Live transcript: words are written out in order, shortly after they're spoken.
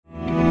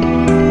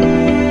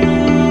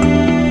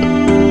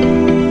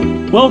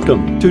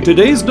Welcome to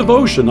today's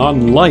devotion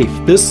on life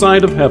this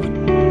side of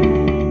heaven.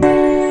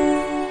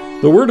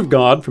 The Word of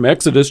God from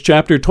Exodus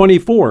chapter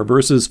 24,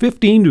 verses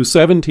 15 to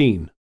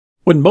 17.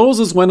 When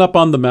Moses went up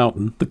on the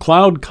mountain, the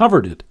cloud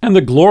covered it, and the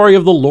glory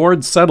of the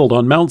Lord settled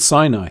on Mount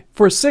Sinai.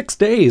 For 6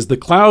 days the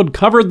cloud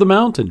covered the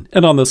mountain,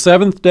 and on the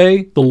seventh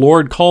day the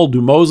Lord called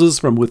to Moses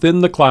from within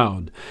the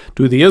cloud.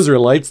 To the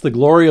Israelites the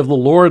glory of the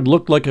Lord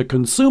looked like a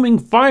consuming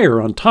fire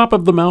on top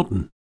of the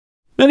mountain.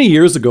 Many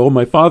years ago,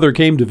 my father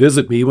came to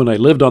visit me when I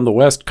lived on the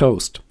West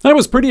Coast. I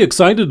was pretty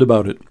excited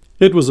about it.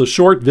 It was a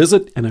short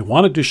visit, and I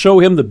wanted to show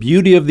him the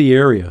beauty of the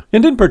area,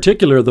 and in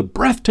particular the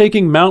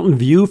breathtaking mountain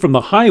view from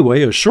the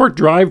highway a short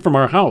drive from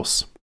our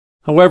house.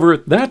 However,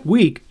 that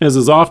week, as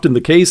is often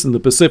the case in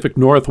the Pacific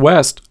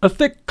Northwest, a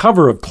thick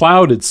cover of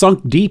cloud had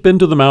sunk deep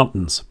into the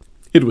mountains.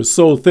 It was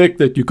so thick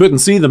that you couldn't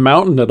see the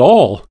mountain at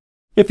all.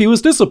 If he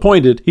was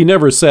disappointed, he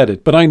never said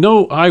it, but I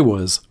know I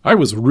was. I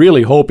was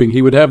really hoping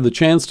he would have the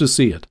chance to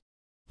see it.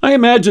 I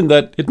imagine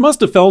that it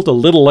must have felt a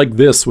little like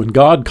this when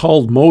God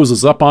called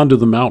Moses up onto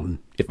the mountain.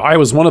 If I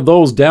was one of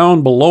those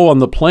down below on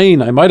the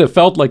plain, I might have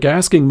felt like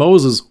asking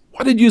Moses,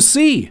 "What did you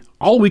see?"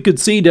 All we could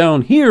see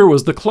down here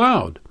was the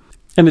cloud.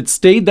 And it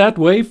stayed that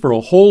way for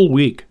a whole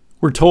week.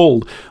 We're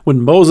told, when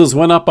Moses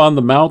went up on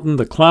the mountain,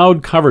 the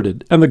cloud covered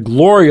it, and the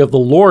glory of the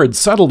Lord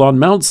settled on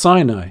Mount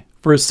Sinai.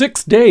 For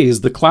 6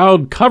 days the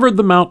cloud covered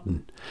the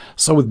mountain.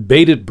 So with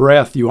bated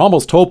breath, you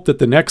almost hoped that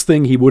the next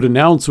thing he would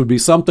announce would be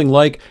something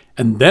like,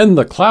 "And then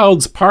the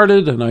clouds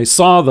parted, and I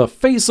saw the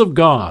face of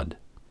God."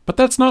 But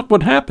that's not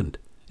what happened.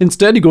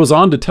 Instead, he goes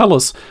on to tell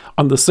us,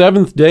 on the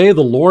seventh day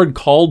the Lord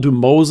called to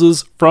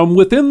Moses from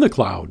within the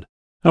cloud.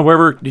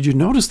 However, did you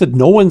notice that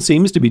no one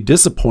seems to be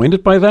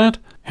disappointed by that?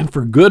 And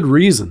for good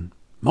reason.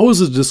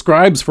 Moses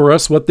describes for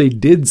us what they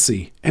did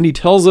see, and he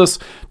tells us,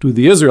 to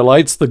the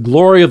Israelites, the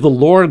glory of the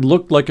Lord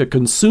looked like a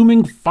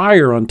consuming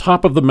fire on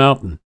top of the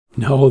mountain.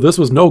 No, this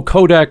was no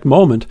Kodak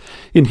moment.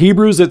 In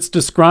Hebrews, it's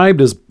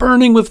described as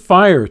burning with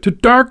fire, to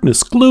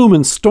darkness, gloom,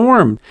 and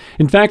storm.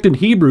 In fact, in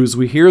Hebrews,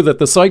 we hear that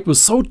the sight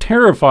was so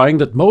terrifying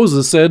that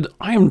Moses said,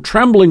 "I am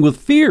trembling with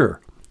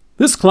fear."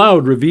 This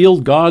cloud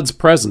revealed God's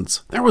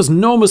presence. There was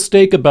no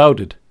mistake about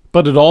it,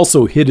 but it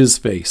also hid his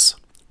face.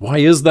 Why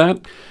is that?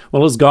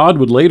 Well, as God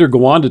would later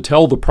go on to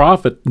tell the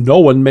prophet, "No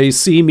one may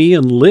see me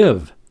and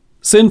live."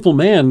 Sinful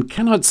man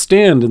cannot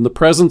stand in the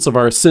presence of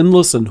our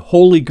sinless and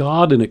holy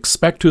God and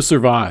expect to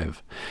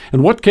survive.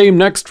 And what came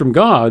next from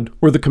God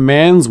were the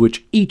commands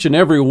which each and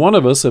every one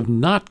of us have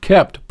not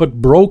kept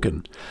but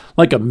broken.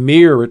 Like a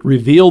mirror, it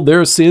revealed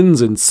their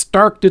sins in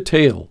stark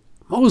detail.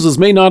 Moses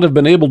may not have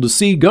been able to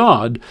see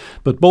God,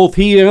 but both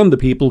he and the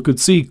people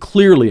could see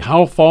clearly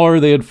how far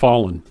they had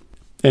fallen.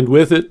 And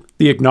with it,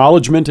 the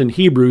acknowledgement in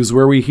Hebrews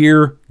where we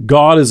hear,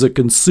 "God is a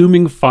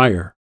consuming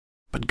fire."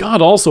 But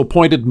God also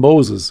pointed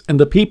Moses and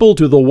the people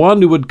to the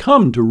one who would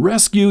come to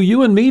rescue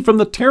you and me from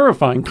the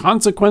terrifying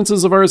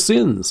consequences of our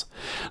sins.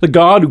 The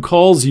God who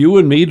calls you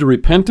and me to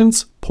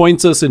repentance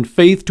points us in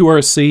faith to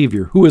our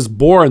Savior, who has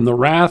borne the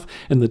wrath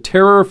and the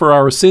terror for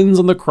our sins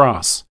on the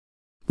cross.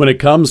 When it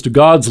comes to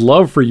God's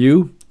love for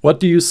you, what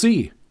do you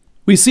see?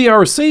 We see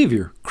our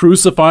Savior,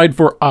 crucified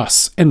for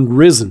us and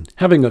risen,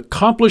 having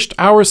accomplished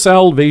our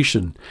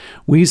salvation.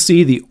 We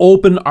see the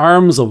open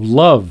arms of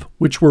love,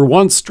 which were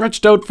once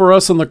stretched out for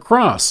us on the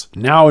cross,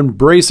 now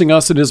embracing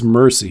us in his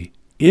mercy.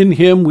 In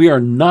him we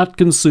are not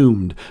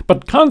consumed,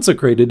 but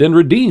consecrated and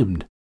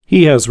redeemed.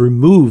 He has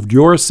removed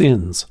your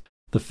sins.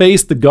 The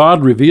face that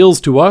God reveals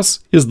to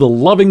us is the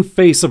loving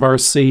face of our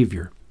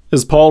Savior.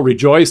 As Paul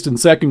rejoiced in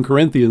 2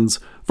 Corinthians,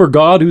 "For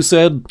God who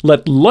said,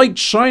 'Let light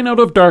shine out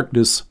of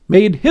darkness,'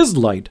 made his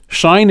light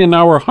shine in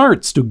our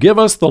hearts to give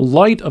us the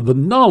light of the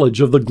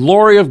knowledge of the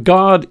glory of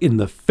God in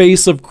the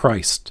face of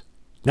Christ."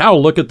 Now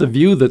look at the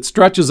view that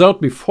stretches out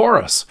before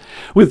us.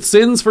 With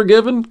sins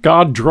forgiven,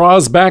 God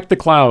draws back the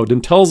cloud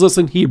and tells us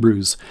in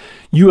Hebrews,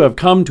 "You have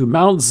come to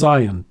Mount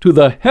Zion, to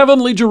the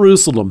heavenly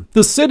Jerusalem,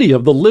 the city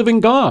of the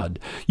living God.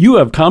 You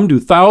have come to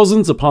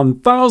thousands upon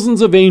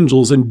thousands of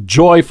angels in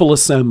joyful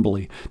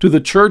assembly, to the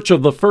church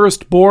of the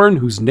firstborn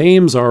whose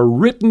names are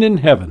written in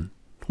heaven."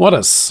 What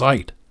a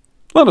sight!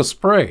 Let us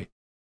pray.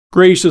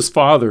 Gracious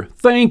Father,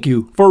 thank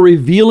you for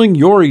revealing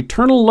your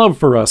eternal love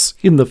for us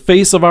in the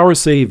face of our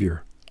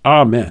Savior.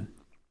 Amen.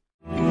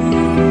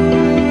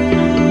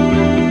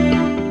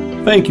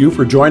 Thank you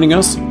for joining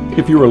us.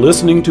 If you are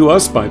listening to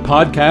us by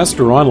podcast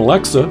or on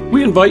Alexa,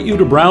 we invite you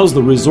to browse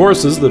the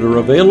resources that are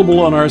available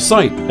on our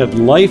site at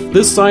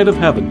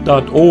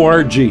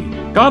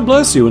lifethissideofheaven.org. God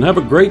bless you and have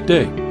a great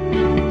day.